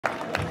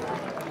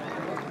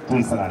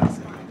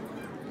Excellence.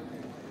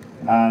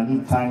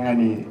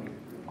 Nitangani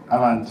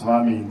abantu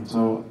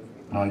baminto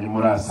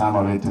nonyumura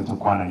sama bete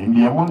tukwana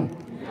ndiye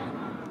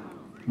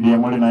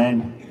mule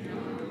naende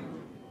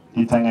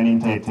nitangani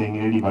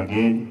ntaetengeri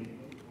bageni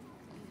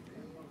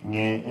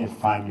nge a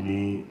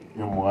family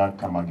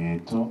yomuwaka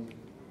Mageto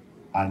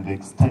and the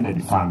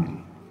extended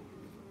family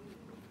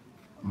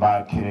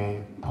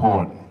bakire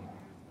Paul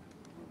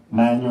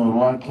nanyo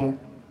rwake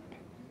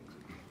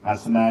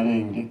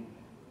asinarenge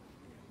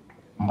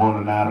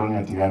mbono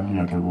naronga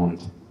tigaminyo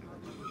kegoje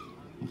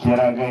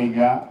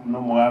Keragaiga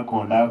no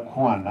mwakonda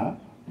kwana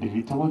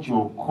livitogo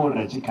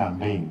cyokora ci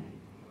campaign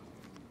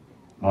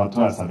no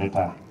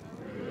twasabeta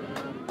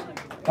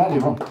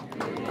kalibo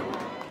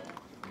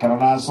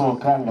karona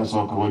soka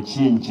ngasoka go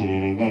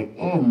cinchirerega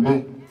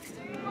embe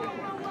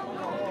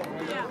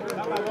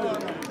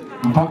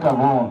mpaka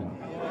bona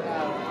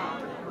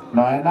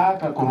no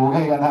enaka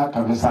kurugaiga na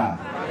kabisa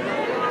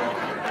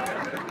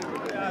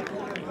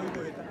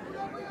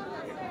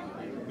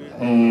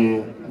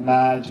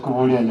na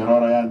chukubuli ya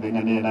nyororo ya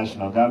ndengani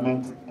national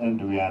government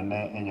and we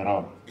are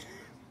nyororo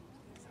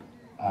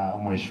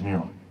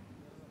mheshimiwa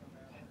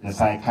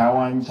yasai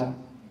kawanja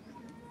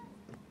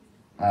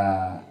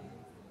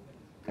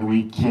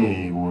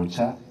wiki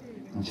wocha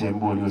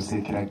nchemboli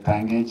usikira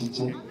kitange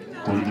chiche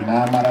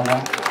tuligina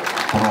maraba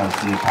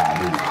tuwasi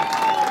pali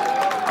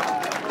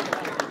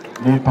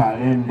ne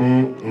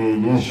palende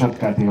ye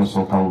shortcut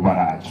yosoka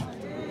ubaracho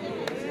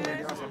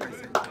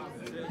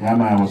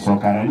yama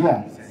yosoka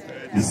ralia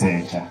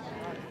isecha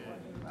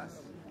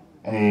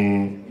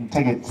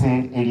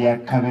ntegetse elia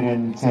kabere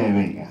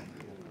ntebega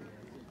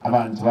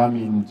abantu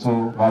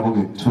baminto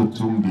babuge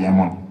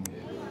tutumbiyamo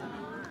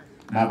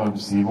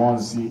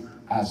n'abagusibonsi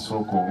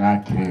asoko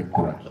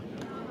ngakirekura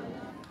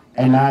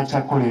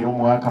enacha kolero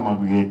mwaka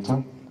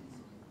Mageto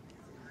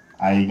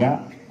aiga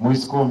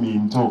mwisiko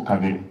minto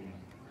kabere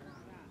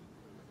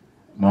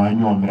no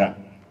anyomera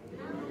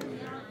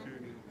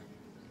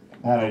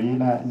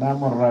naralina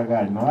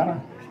namorraga noara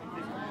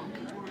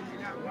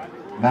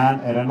nan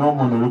era no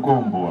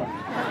monolokomboa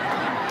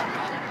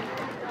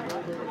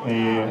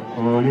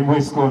oli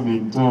mwisiko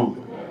minto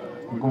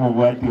como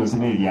bwati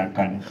osineli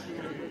yakane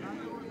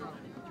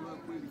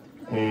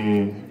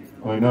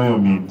oinoyo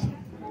minto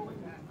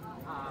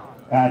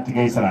ati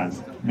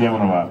Excellence bien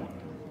honorable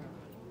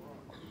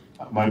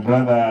my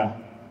brother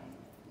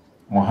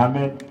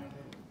Mohammed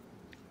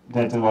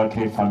that work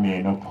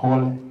family no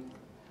Paul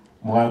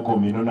mwako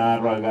minona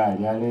raga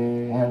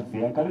yale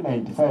healthy akali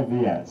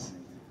 95 years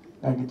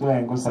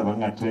nakitoa ngosaba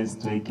nga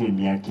 20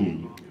 myaka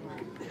eyo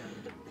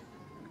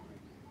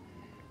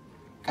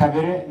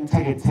kabere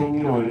ntegetse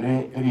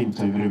ngirore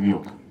ebintu bibiri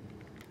byoka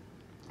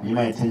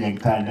nyuma yetenya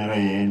gitandara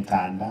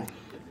yentanda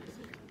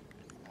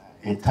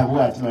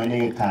etabu atimane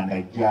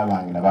gitanda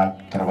gyabanga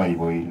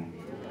bakarabayiboyira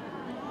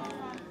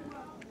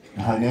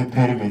hane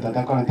permit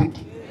atakona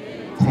tiki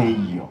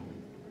teyo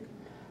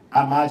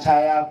amacha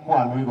ya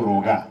kwanu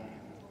igoroga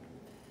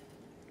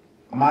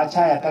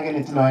macha ya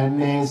tagene tino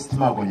nest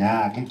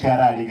magonya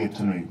KTRH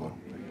getuno igoro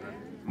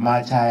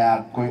macha ya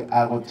ko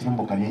ago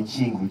timboka ne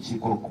chingu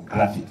chikoro ku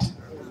graffiti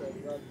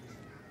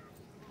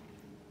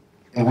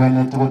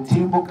ebwene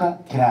tutimbuka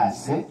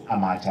kirase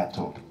amacha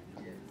to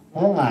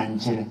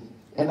munganjire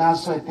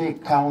enaso ete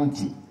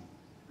county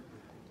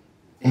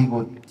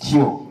ego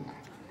tio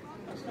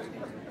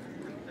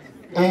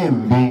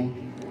embe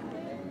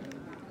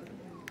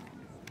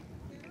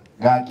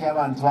gaki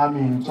abantu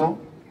baminto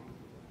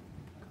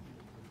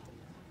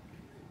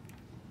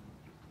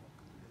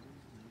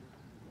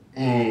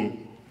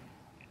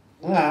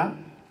nga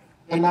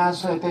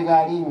enaso ete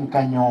gari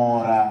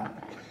nkanyora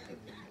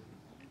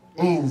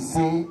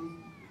ense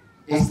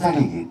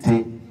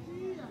estaligete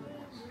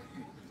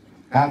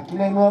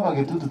kakile no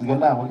Mageto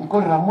tutigandabo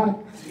ikorera mure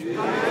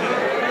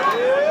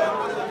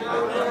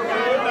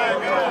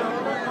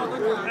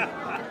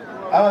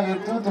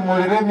Mageto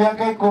tumurire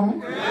myaka 10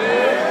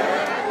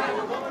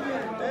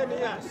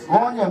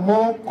 Onye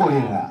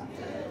mokorera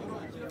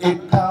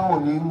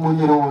etaoni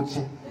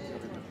munyeroche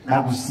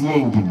na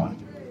gusiengima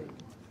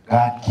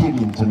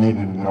gakibintu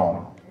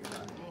nebiroro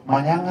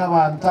manyanga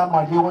banta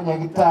mariyo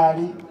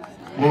nyagitari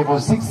level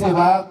 6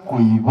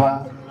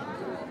 bakuiba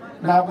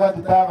nabwo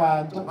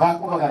atabantu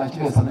bakubagana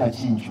kibesa na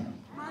kinju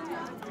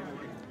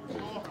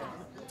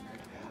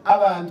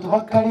abantu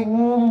bakari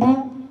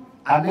ngumbu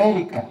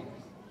America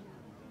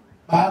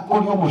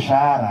bakuri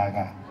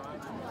umushaharaga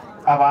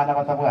abana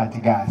batabwa ati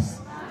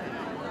gas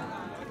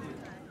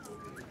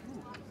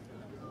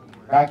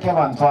kaki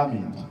abantu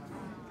aminto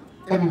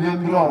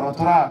ebibembiroro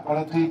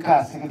turakora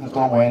tuyikasi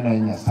kitutongwena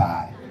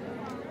nyasaye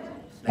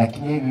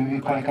lakini ebi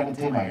bikolekana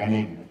temaga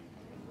nebi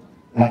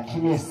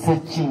lakini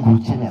sechingu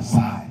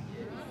chenyasaye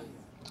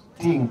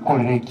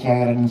tinkolere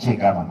kiagera niche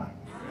gabana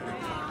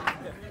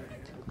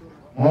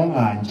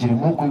munganjire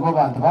muko igo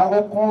bantu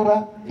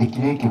bagokura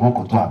ekireke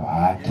boko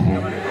twabaakire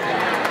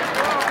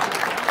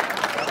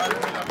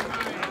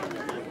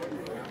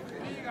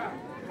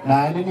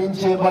nani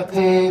ninche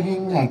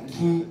batebi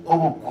ngaki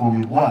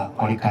obukumi bwa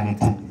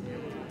kolekanete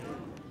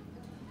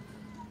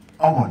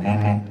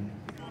obonene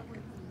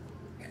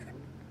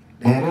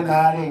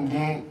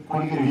narenge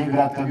kuligiro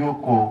y'ibiraka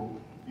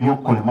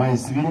byoko lema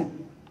esibire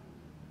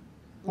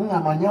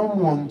ungamanya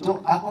umuntu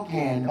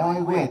akogenda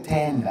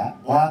wegwetenda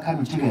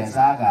wakanu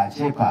kibeza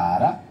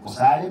agachepara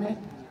usalime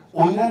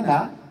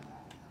oyirana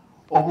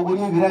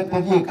obuguli ebiraka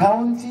bye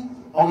county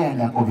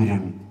ogenda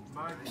kubirimi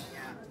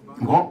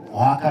ngo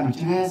wakanu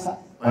kibeza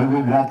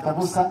wewe biraka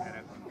busa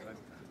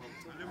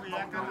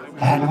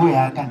haliwo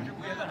yakana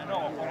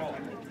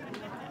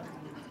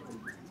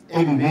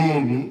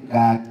ebibebi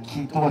ga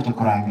kito cyo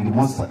kurangira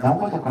musa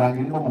nabwo cyo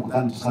kurangira no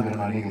mukutana tusabira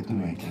na lege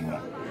tumwekinga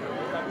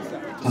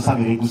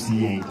tusabire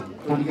gusiye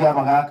tuliga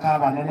bagaka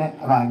banene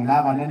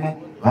abangina banene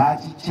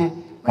bakice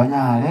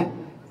banyare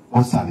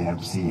osabira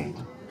gusiye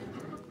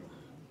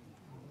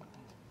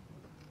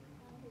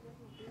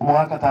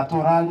umwaka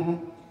taturali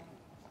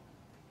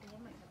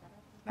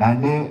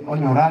nande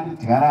onyorali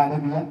tigarale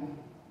biya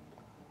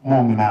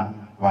mungina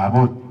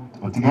wabo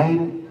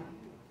otigaire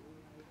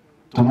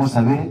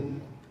tumusabire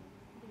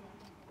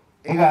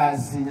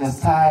egazi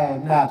nyasaye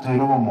nato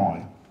irobo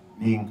moyo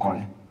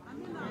ninkole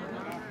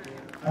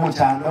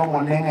muchando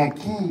monene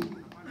ki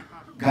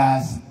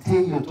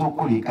gasite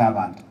yotokulika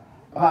abantu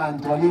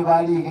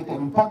bali gete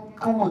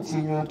mpaka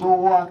mutinyo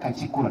to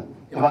wakachikura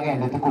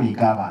ebagende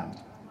tekulika abantu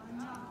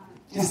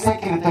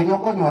kisekretari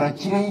yokonyora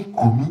kire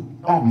 10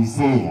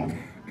 obiseya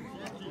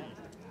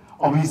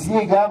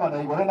obisiye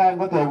gabana igore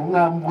nango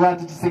tebunga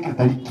mbwati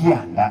kisekretari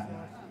kianda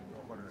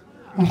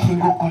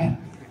nkingo kolera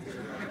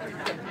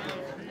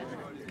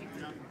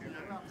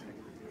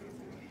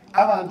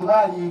abantu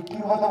bali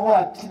kibaza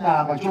bwati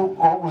namba cyo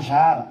ko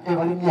mushara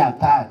ebali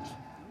 383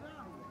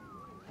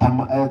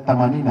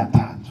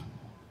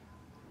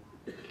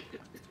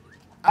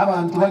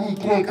 abantu bali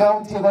kire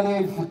county bali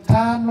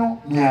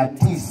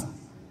 5900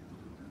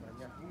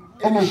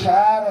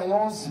 emishara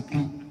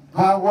yonsipi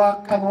bawa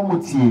kanu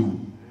mutiyi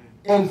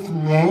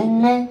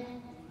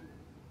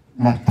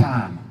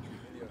 1405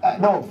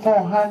 no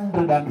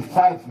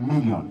 405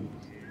 million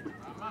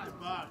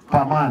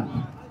per month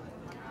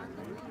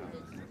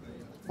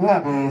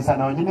ngabe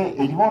sana nyine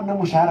elibone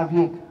mushara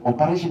bye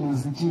operation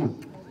nzichiyo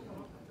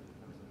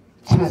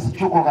kibese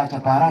cyuko gacha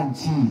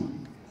paranchi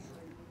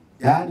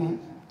yani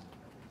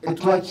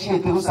etwachie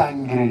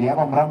tegusangireri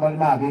aba muramba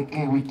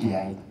nabeke wiki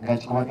yayi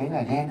ngachi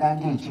kubagenda genda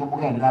ngi kiro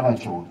mugenda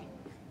nabacho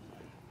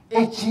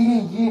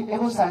ekiri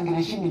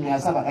egusangire shini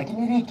 700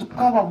 lakini ritu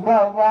kaba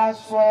muraba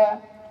baswa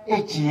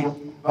ekiro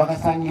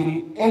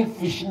bakasangiri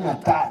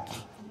 1023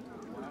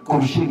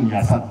 kurushini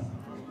 700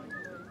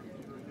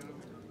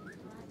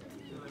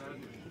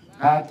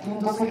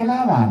 Akindo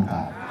sekena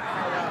banga.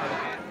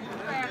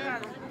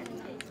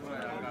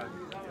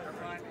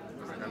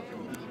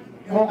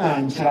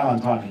 Munganchira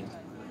abantu bane.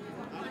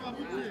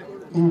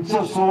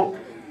 Inchoso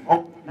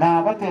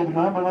na bate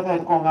bino bate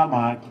ko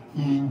ngama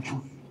inchu.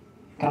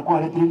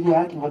 Kakwa letri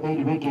yake ngote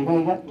libeke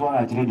gaiga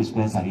twala tire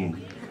dispensary.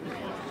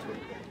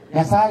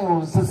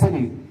 Yasayo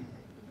seseni.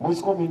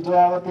 Musko minto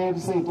ya bate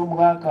bise to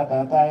mugaka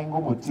tata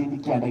ngo mutindi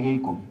kyandage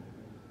iko.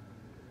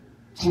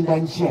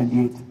 Chindanchi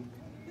andite.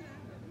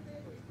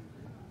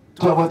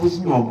 Tuwabote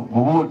chinyoma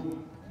mubuli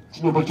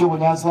chinyoma cyo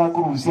bunyasa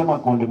kurusia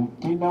makonde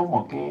kinda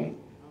moke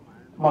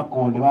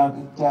makonde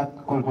bacha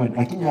kolko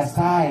lakini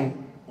yasaye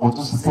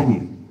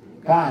otuseseniri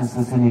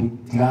kanse seniri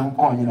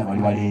tigankonye na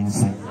bali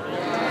balenze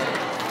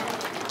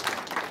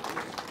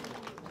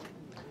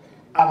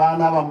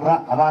abana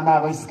bamura abana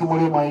abaisiki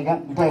muri mayiga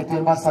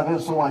ntayitemba sabe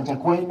so wanje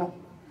kweno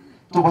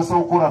tubasa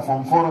ukura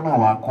form 4 na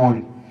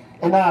wakole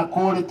ena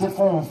akole te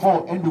form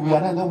 4 endu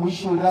yanende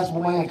mwisho ras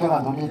mumanya kama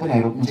ndo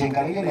mitenero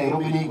njengarege na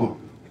Nairobi ligo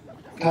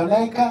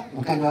Kanaika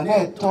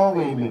mkanywane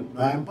towe ime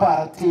na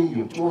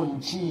imparatiyo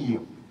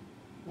chonchiyo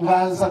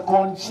nganza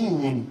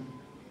konchinyeni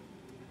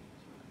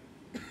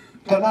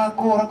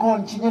kanakora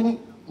konchinyeni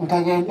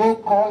nkagende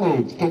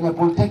college Kenya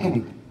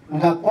Polytechnic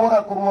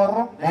ngakora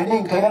kurwaro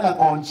nende nkaira na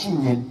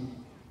konchinyeni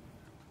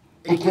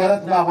ikiara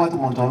tina watu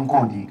monto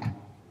nkondika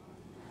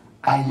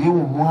aye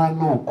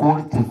umwana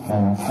okorte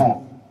form 4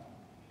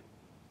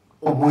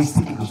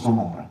 omwisiki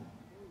kusomora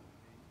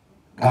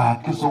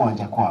gakiso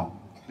wanja kwao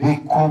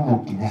bekomo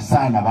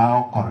kinyasana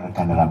bao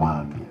korrekanira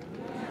mambi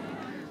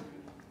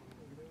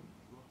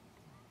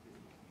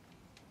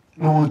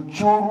no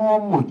churu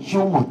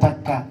mucho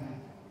mutaka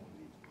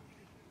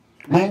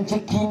nanche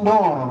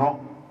kindoro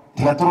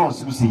tigatoro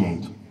sibusi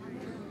yetu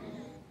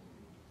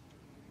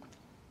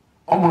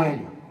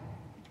omweli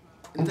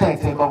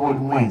ntete baboli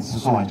mwensi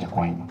so wanja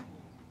kwenu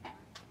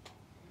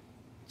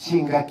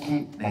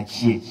chingaki na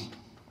chiechi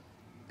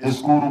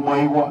eskuru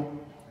mwaiwa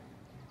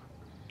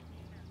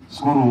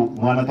skuru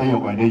mwana tayo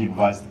kwenda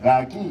university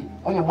gaki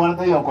oye mwana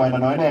tayo kwenda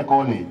noene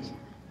college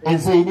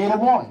enseñere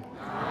moy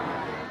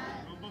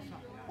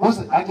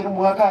us akira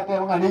mwaka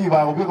ate ngani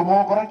bibago biko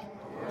mo koraki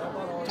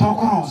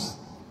tokoros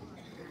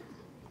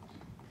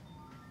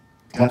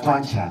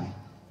gatwanchane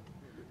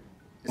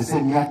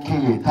ese myake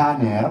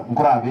yetanero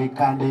ngurabe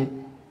kande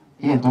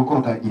ye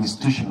tokoroka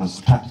institutional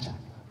structure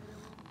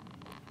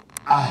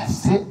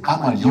ase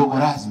ama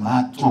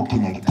yogorazima to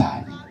Kenya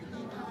kitali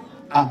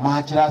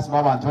ama chirazima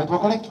abantu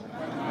bakoleki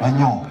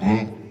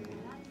banyore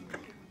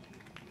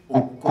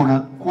okona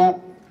ko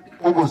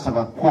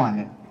ogosaba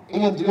kwane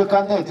inge ndiyo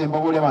kanda etemba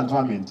bole abantu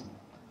bamenje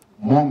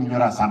mungu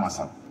nyora sama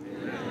sama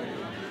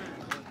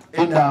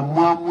enda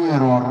mwamu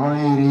eroro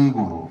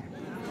eriguru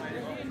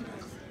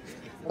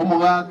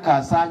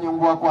omugaka sanyo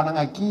ngwa kwana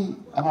ngaki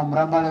ama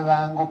murambale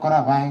bango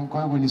kora bango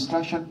ko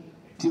instruction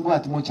timu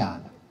atimo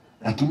cyane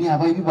lakini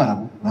abayi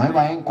bibarabu nawe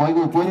bango ko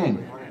igo kwerene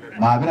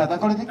mabira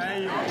takolete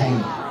tai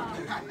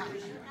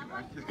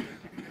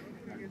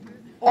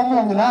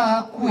omungu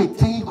na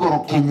kwete igoro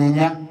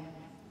kenyenya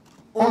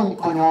on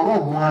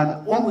konyoro mwana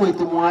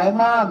omwete mwae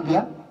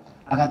mambya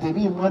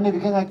akatebi mwana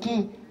bikenga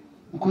ki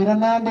nkwira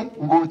nande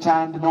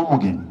ngochande no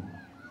mugeni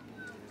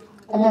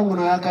omungu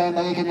no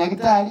yakaenda yekenya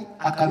gitali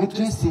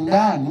akabitwisi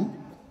ndani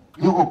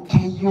yoko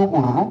keyo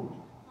bururu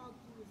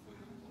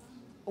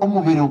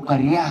omubiri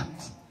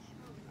ukariact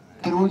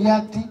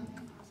keruriact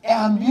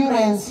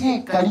ambulance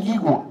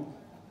karigigwa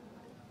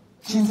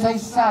chinsai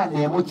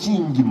sane mo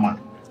chingima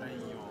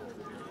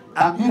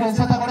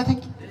ambulance atakorete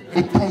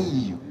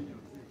etayiyo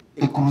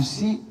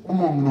ekurusi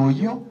omungu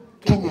yo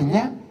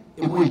kenyenya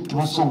emwe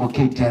kibosongo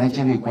KTRH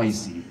abekwa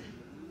isi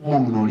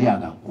omungu oli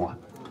agakwa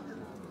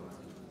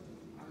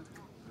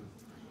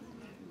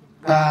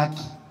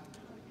kaki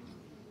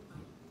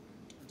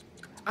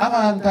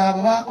abantu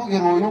aba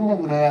bakogera oyo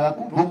omungu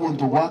yagaku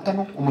n'omuntu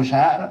gwakano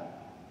umushahara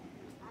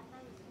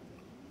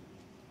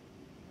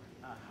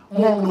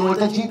omungu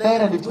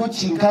otakitaira nitwo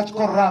chinka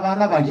kikorora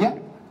abana barya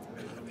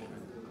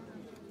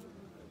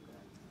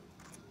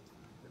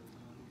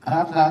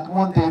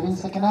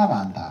aravugakimontebinseke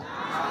n'abantu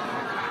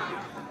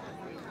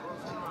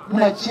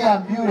mnachi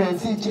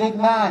ambulance ikire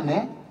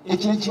nane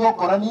ikire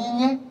kibokora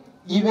ninye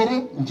ibere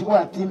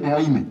njibwatimbe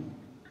oime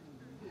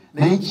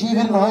na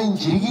ikibere no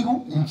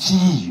injirigigu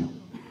nchiyo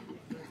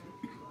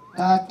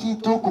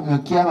kakito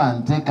kumyokia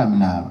bante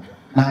kaminaba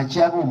na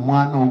cyabo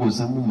umwana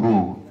ubose mu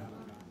murogo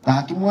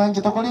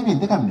takimwanje takora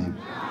ibindi kamne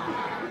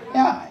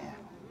ya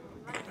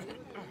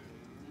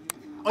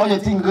oye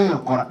tingo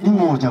yokora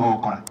ingoja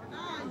gokora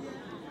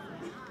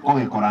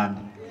oye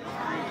korande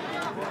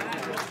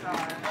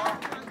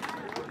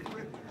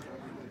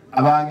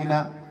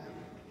abangina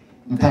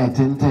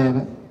ntete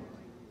ntebe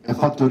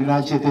factory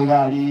na chete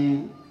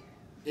gali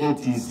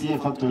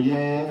ATC factory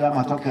ya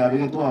matoka ya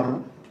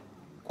Begetoro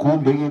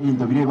kumbe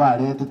ibintu bire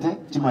baretete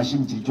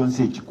kimashini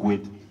kiricyonse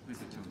kikwete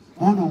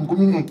ono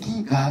nguminge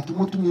kiga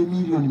tumutumye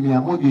milioni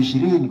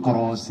 120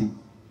 korosi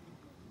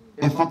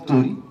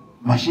factory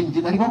machine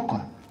kitari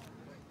gukora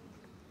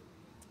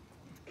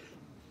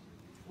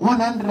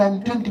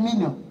 120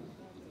 million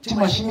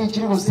kimashini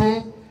kiri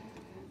gose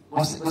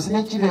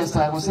gose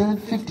kiresa gose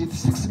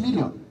 56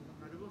 million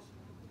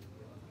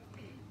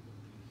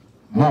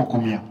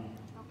mokumya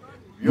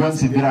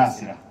yonsi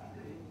birasira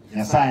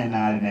yasaye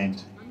na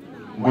alinenje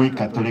ngoi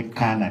Catholic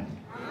canon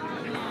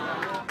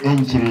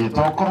enchire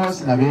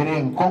tokoros na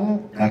bere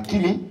nkongu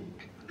lakini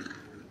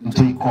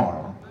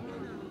ntoikoro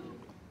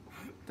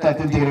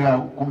tata ntirega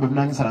kumbe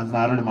mnangi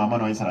saranzaro le mama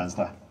no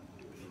isaransta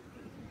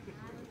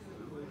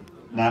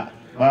na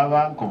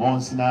baba ko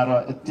bonsi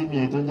naro etimi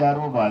eto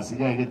njaro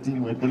basiga egeti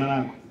wetelo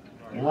nango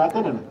ni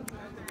watelo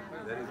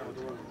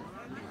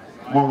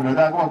mo no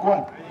da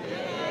kwa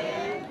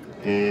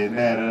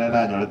nere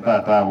na nyole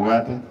tata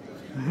buate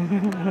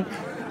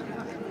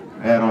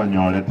ero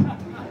nyole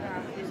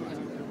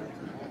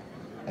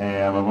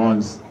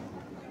ababons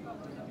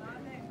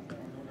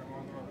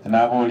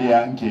na boli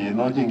anke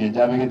no jinge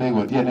jabe kete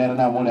gotie nere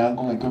na mole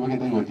anko ngeke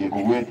kete gotie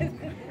kubwete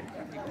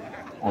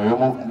oyo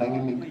mo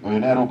nangi oyo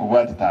nero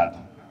kubwate tata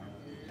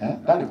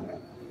dale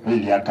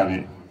bili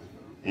akabere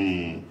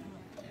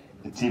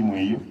timu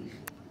iyo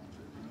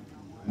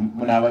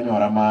muna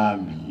banyora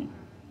mambi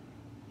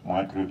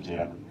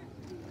mwatripjera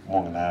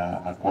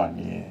mona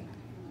akwani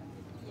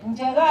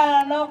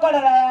njega no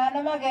korera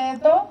na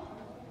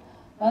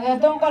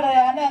Mageto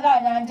nkorera na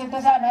ganyanje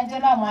tosana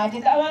njena mwaji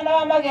abana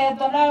ba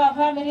Mageto na ba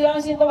family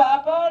yonsi ko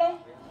bapole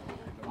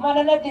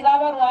mona ne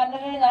tigaba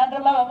rwanire nyandre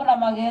mababona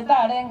Mageto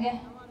arenge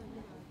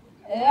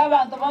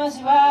abantu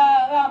bonsi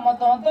ba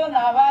motonto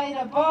na ba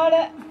ire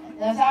pole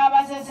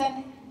nasaba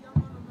seseni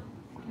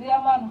bia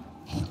mano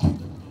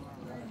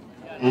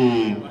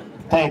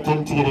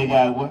title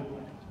tigregawa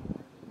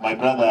my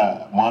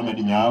brother Mohamed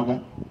Nyaoga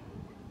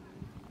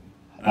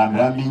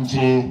ramrambi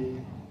nje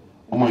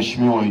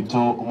umheshimiwa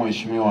ito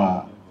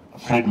umheshimiwa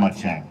Fred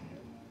Matiang'i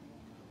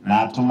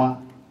natuma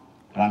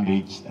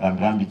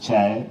rambi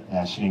chae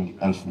ya shilingi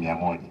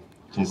 1100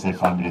 chese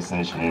family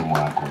sa sherehe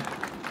mwako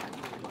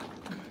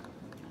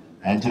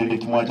anjele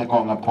kimwacha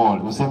konga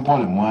pole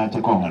usempole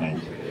mwacha konga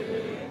nanje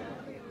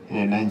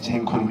na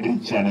nchenko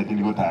mbichana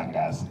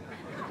tilikotangaza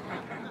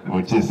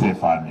ngochese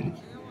family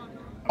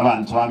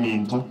abantu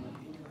baminto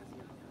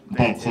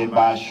ndetse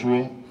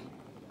bashwe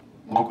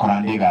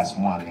ngokorande gas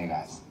mwange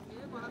gas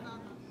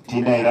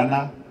tinda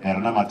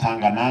erana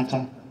matanga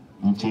nacha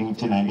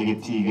nchenche na ndege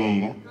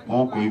tigaiga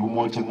Mokoigu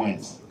moche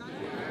mwezi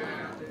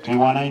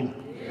twiwana ina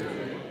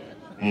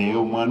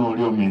umwana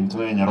oli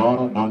ominto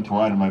enyororo don't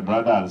worry my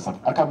brother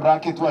aka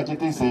bracket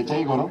wachete isecha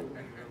igoro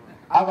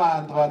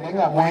abantu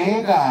banenga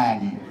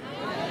mwegali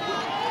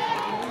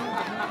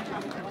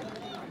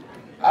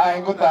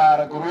ai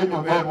ngutara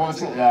kurinyo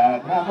mose ya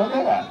na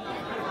mwenga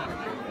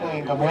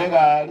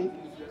ngamwenga ali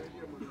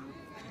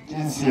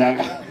jinsi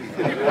yaka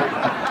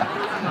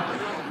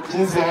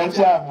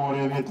cha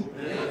murebete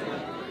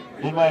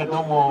ima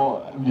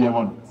etomo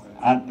biemon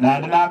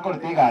na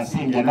kortega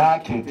singe na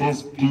kete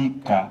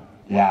speaker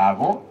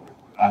yabo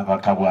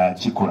abakabwa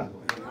chikura.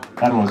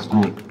 That was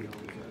good.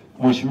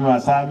 Mheshimiwa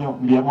Sanyo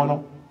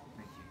Mbiamono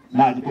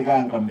na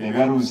jiteganga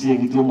mbega rusi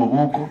ngitio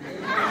mubuko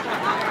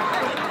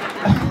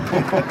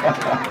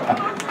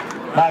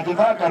na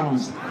jitaka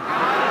rusi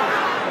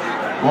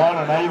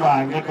wana na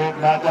ibange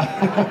naja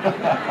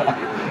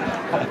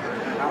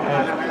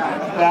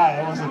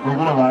ya mse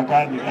kugula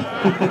bakani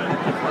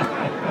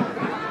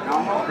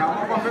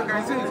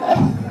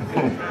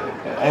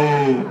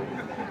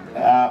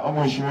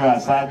Mheshimiwa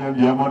Sanyo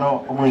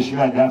Mbiamono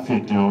Mheshimiwa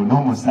Jafete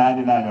no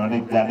musani na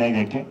yone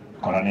janegeke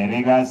Colonel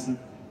Legacy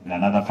in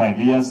another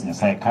 5 years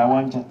nyasaye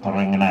kawanja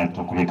torengena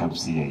tokuleka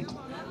kusiyeito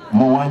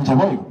muwanja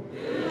boyo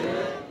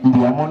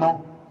Mbiamono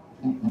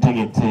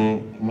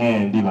ntegete nge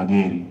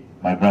libageri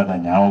my brother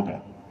Nyaoga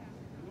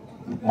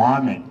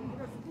Mohammed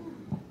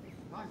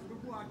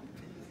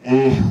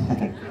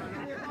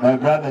my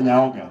brother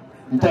Nyaoga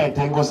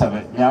ntegete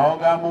ngosabe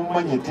Nyaoga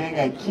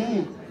mumanyetega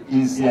ki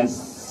is a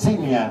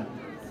senior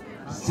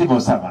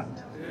civil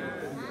servant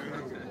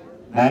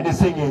na ende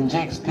senye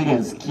nje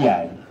experience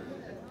kiai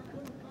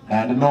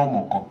na ende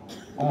no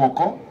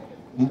omoko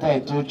nita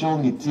etocho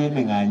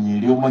ngitieme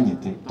nganyiri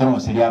omanyete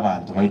troseria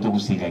abantu baito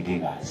gusiga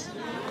gegasi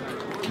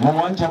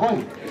muwanja boy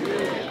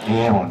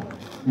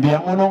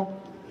Mbiamono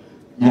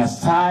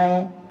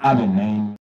nyasaye abeneng